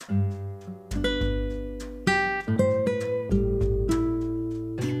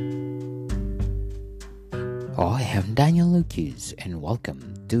am Daniel Lucas, and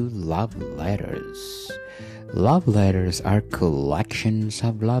welcome to Love Letters. Love letters are collections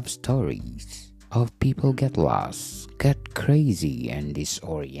of love stories of people get lost, get crazy, and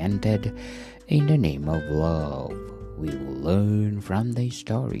disoriented in the name of love. We will learn from their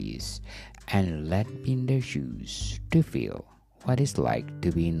stories and let be in their shoes to feel what it's like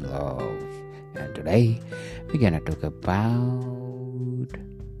to be in love. And today we're gonna talk about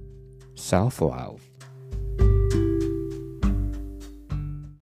self-love.